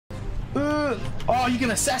good. Oh, you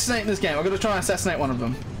can assassinate in this game. I've got to try and assassinate one of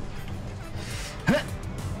them.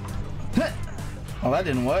 Oh, that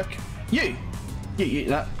didn't work. You,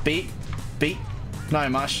 that beat. No,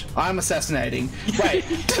 Mush. I'm assassinating. Wait.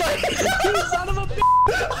 You son of a bitch!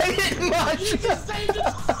 I hit Mush. You just saved the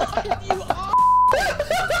time, you are.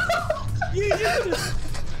 You just.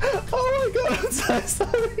 Oh my god, I'm so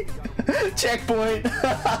sorry. Checkpoint.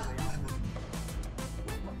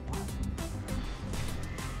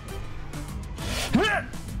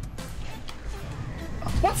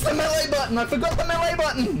 What's the melee button? I forgot the melee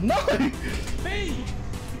button. No. Me.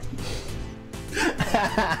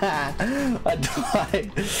 I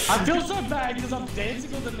died. I feel so bad because I'm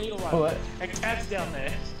dancing with the needle right What? now. And Cat's down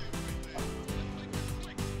there.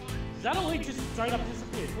 That link just straight up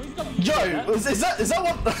disappeared. Please don't be Joe, is that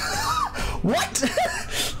what?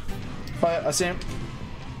 What? I see him.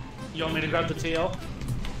 You want me to grab the TL?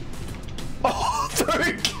 Oh,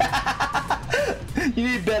 through cat. You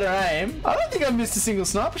need better aim. I don't think I've missed a single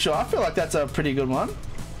sniper shot. I feel like that's a pretty good one.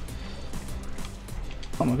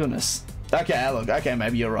 Oh my goodness. Okay, look. Okay,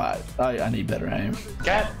 maybe you're right. I need better aim.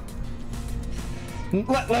 Cat.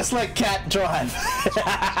 Let's let Cat drive.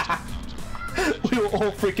 We will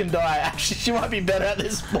all freaking die. Actually, she might be better at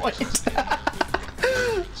this point.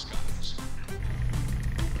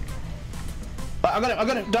 I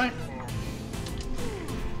got him. Don't.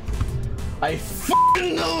 I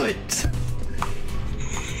f***ing knew it.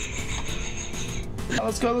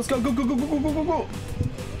 Let's go. Go.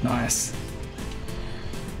 Nice.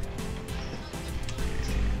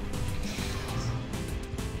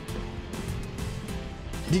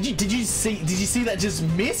 Did you see that just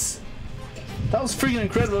miss? That was freaking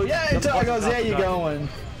incredible. Yay, Tigers, there you going.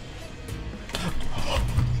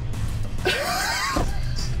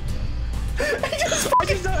 He just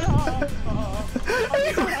fucking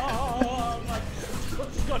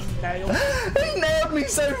He nailed me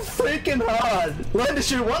so freaking hard. Learn to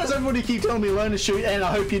shoot. Why does everybody keep telling me learn to shoot and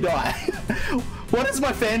I hope you die? What is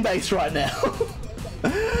my fan base right now?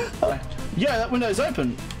 Yeah, that window's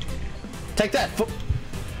open. Take that.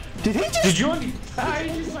 Did he just? Did you only? He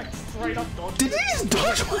just like straight up dodged. Did he just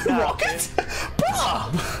dodge my rocket?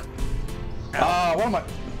 Bruh! What am I?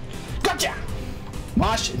 Gotcha!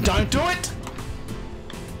 Marsh, don't do it!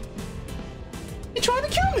 You're trying to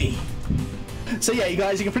kill me! So yeah, you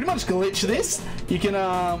guys, you can pretty much glitch this. You can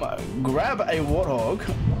grab a warthog,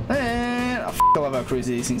 and I love how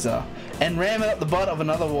crazy these things are, and ram it up the butt of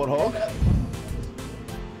another warthog.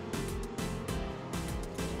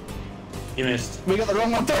 You missed. We got the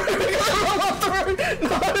wrong one through! We got the wrong one through!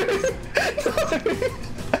 No!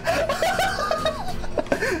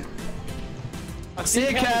 I See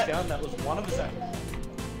you, Cat. That was one of his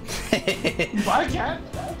Bye, Cat.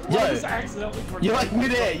 Yo, you're like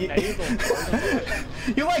midair.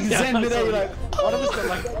 You're like Zen midair. You're like, oh. One of us got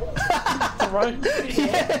like thrown.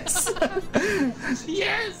 Yes.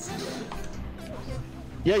 Yes.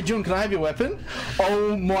 Yeah, Jun, can I have your weapon?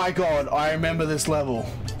 Oh my god, I remember this level.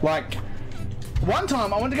 Like, one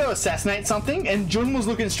time I went to go assassinate something and Jun was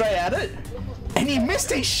looking straight at it and he missed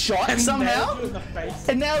his shot and somehow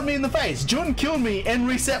and nailed me in the face. Jun killed me and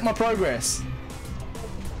reset my progress.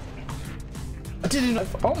 I didn't know.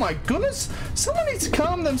 Oh my goodness. Someone needs to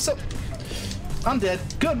calm themselves. I'm dead.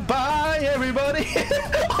 Goodbye, everybody.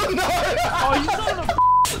 Oh no. Oh, you son of a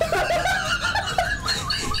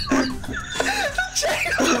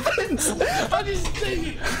I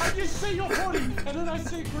just see your body, and then I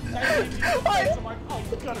see a grenade. I'm like, oh,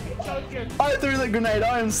 you gotta be joking. I threw the grenade.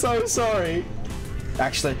 I am so sorry.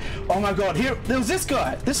 Actually, oh my god, here, there was this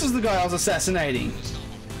guy. This is the guy I was assassinating.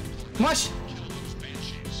 Mush.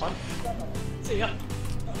 See ya.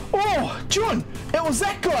 Oh, Jun, it was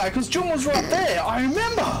that guy, because Jun was right there. I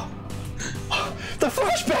remember. The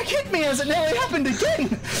flashback hit me as it nearly happened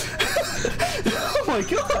again. Oh my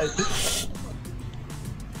god.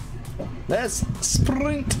 Let's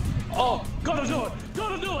sprint. Oh, gotta do it.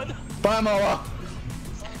 Gotta do it. Bye, Moa.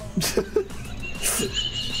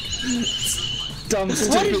 Dumb,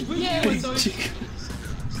 stupid big chick.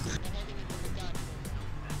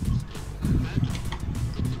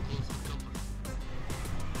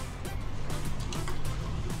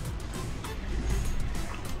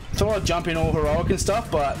 So I'll jump in all heroic and stuff,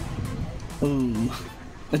 but ooh,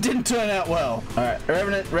 it didn't turn out well. All right,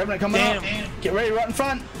 Revenant coming up. Get ready, right in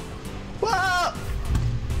front. Whoa!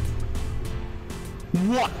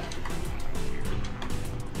 What?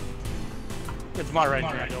 It's my right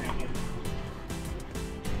hand.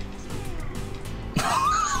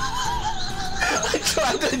 I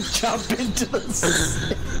tried to jump into the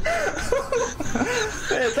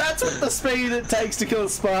If that's what the speed it takes to kill a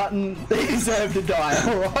Spartan, they deserve to die,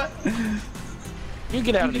 alright? You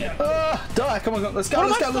get out of here. Die! Come on, let's go!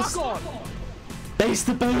 What Let's am go! I Let's stuck on? base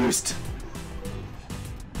the boost.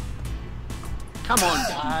 Come on,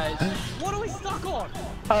 guys. What are we stuck on?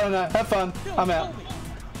 I don't know. Have fun. Dylan, I'm out. tell me.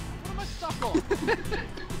 What am I stuck on?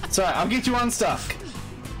 It's alright. I'll get you unstuck.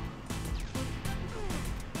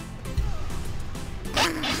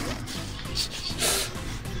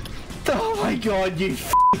 Oh my god, you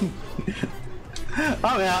f***ing...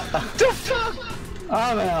 I'm out.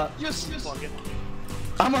 I'm out. Yes, fuck it.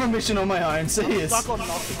 I'm on a mission on my own. See you. Stuck on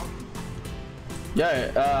nothing.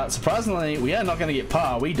 Yo, surprisingly, we are not going to get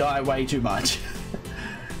par. We die way too much.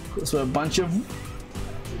 Because we're a bunch of...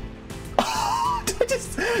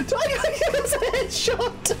 Did I get us a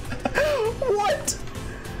headshot? What?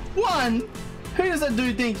 One, who does that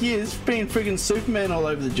dude think he is? Being friggin' Superman all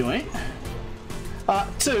over the joint.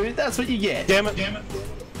 Two, that's what you get. Damn it. Damn it.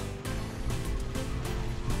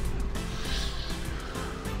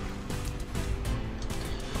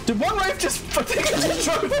 Did one wave just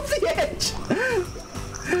drove off the edge?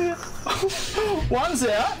 One's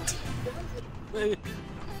out.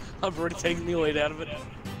 I've already taken the lead out of it.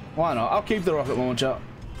 Why not? I'll keep the rocket launcher.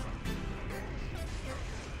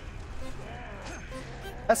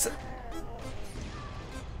 That's...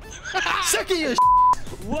 Suck at your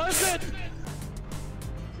Was it?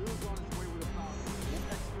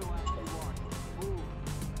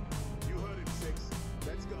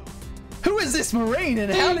 Who is this Marine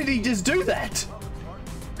and how did he just do that?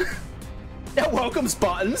 Yeah, welcome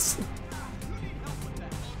Spartans.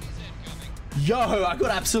 Yo, I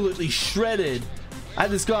got absolutely shredded. I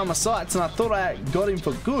had this guy on my sights and I thought I got him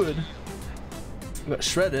for good. I got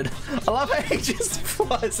shredded. I love how he just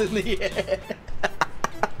flies in the air.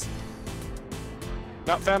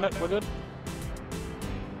 No, found it. We're good.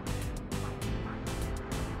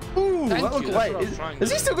 Ooh, Thank look, you. wait, That's what I was is he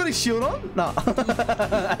trying still got his shield on? No.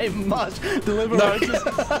 Hey, much delivery. No, just...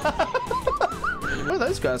 Where are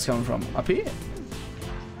those guys coming from? Up here?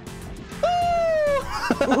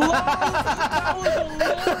 That was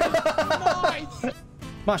nice.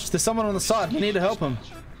 Mush, there's someone on the side. We need to help him.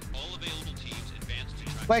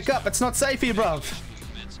 Wake up, it's not safe here, bruv.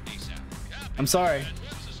 I'm sorry.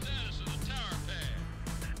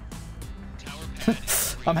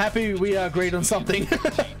 I'm happy we agreed on something.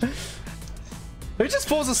 Who just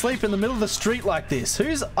falls asleep in the middle of the street like this?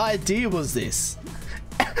 Whose idea was this?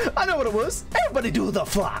 I know what it was. Everybody do the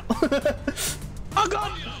flop. Oh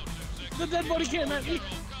god! The dead body came at me.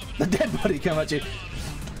 The dead body come at you.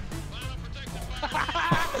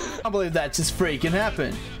 I can't believe that just freaking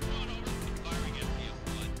happened.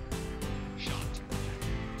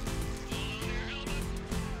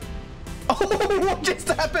 Oh, what just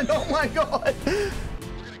happened? Oh my god.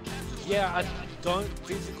 Yeah, I don't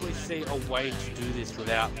physically see a way to do this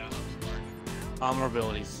without armor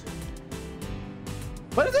abilities.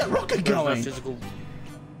 Where is that rocket There's no going? physical...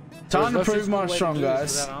 Time to There's no prove physical my way to strong, do this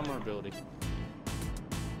guys. without armor ability.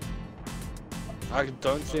 I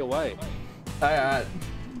don't see a way. Alright.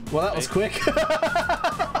 Well, that was quick.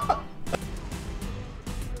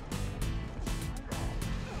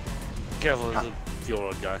 Careful, there's a fuel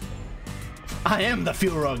rod guy. I am the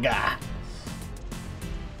fuel rod guy.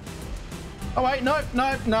 Oh wait, no,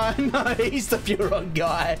 no, no, no, he's the fuel rod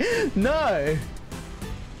guy. No.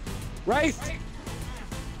 Race!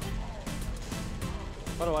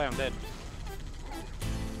 By the way, I'm dead.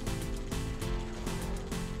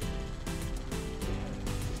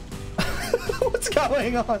 What's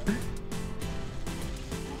going on?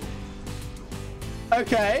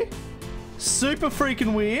 Okay. Super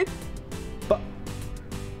freaking weird. But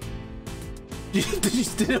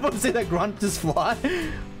did anyone see that grunt just fly?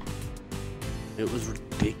 It was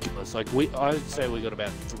ridiculous. Like I'd say we got about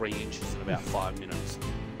 3 inches in about 5 minutes.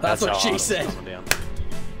 That's what how she hard it was said. coming down.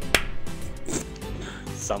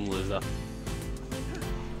 Some loser.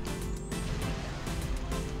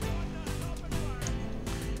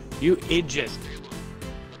 You idiot!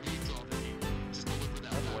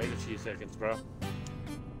 I've waited a few seconds, bro.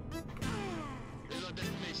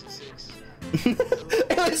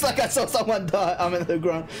 It looks like I saw someone die. I'm in the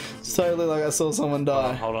grunt. Totally like I saw someone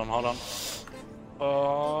die. Hold on.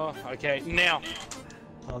 Oh, okay, now.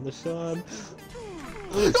 On the sun.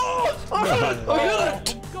 Oh, I got it! I got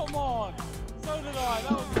it! Oh, come on! So did I,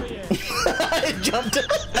 that was weird. I jumped it.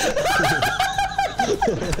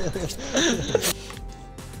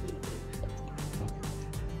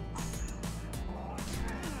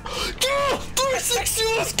 Go! 360,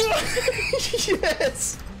 let's go!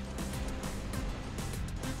 Yes!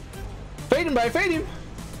 Fade him, bro, fade him!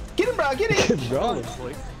 Get him, bro, get him! Bro.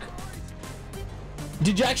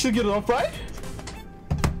 Did you actually get it off, bro?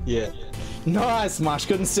 Yeah. Nice, Mush,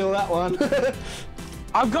 couldn't steal that one.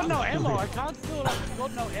 I've got no ammo. I can't steal it. I've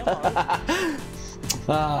got no ammo.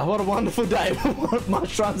 What a wonderful day.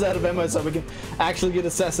 Much runs out of ammo so we can actually get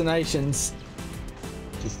assassinations.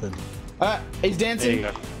 Just then. Alright, he's dancing.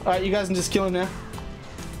 There you go. Alright, you guys can just kill him now.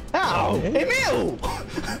 Ow! Emil!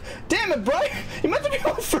 Damn it, bro! You meant to be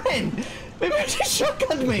my friend! Maybe you just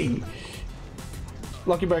shotgunned me!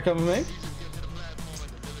 Lucky bro, come with me.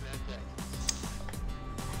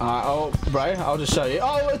 Oh, bro, I'll just show you.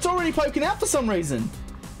 Oh, it's already poking out for some reason.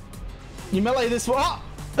 You melee this one. Oh!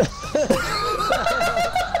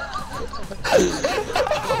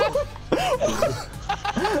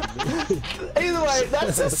 Either way,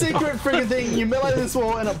 that's a secret freaking thing. You melee this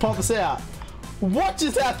wall and it pops out. What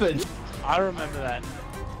just happened? I remember that.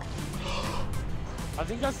 I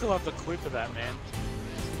think I still have the clip of that, man.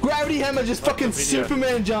 Gravity Hammer just Like fucking the video.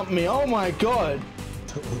 Superman jumped me. Oh my god.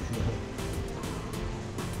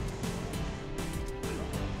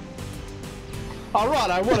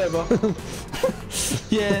 Alright, whatever.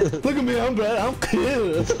 Yeah, look at me, I'm bad. I'm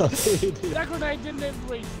cool. That grenade didn't even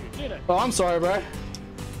reach you, did it? Oh, I'm sorry, bro.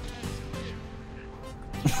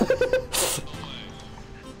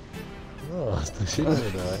 Oh, the shooting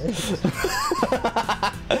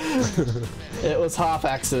It was half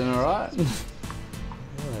accident, alright?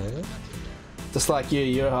 Alright. Just like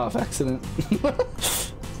you're half accident.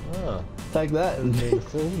 Oh, Take that.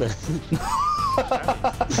 full man.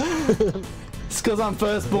 It's because I'm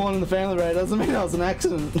firstborn in the family, Ray. Doesn't mean I was an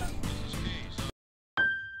accident.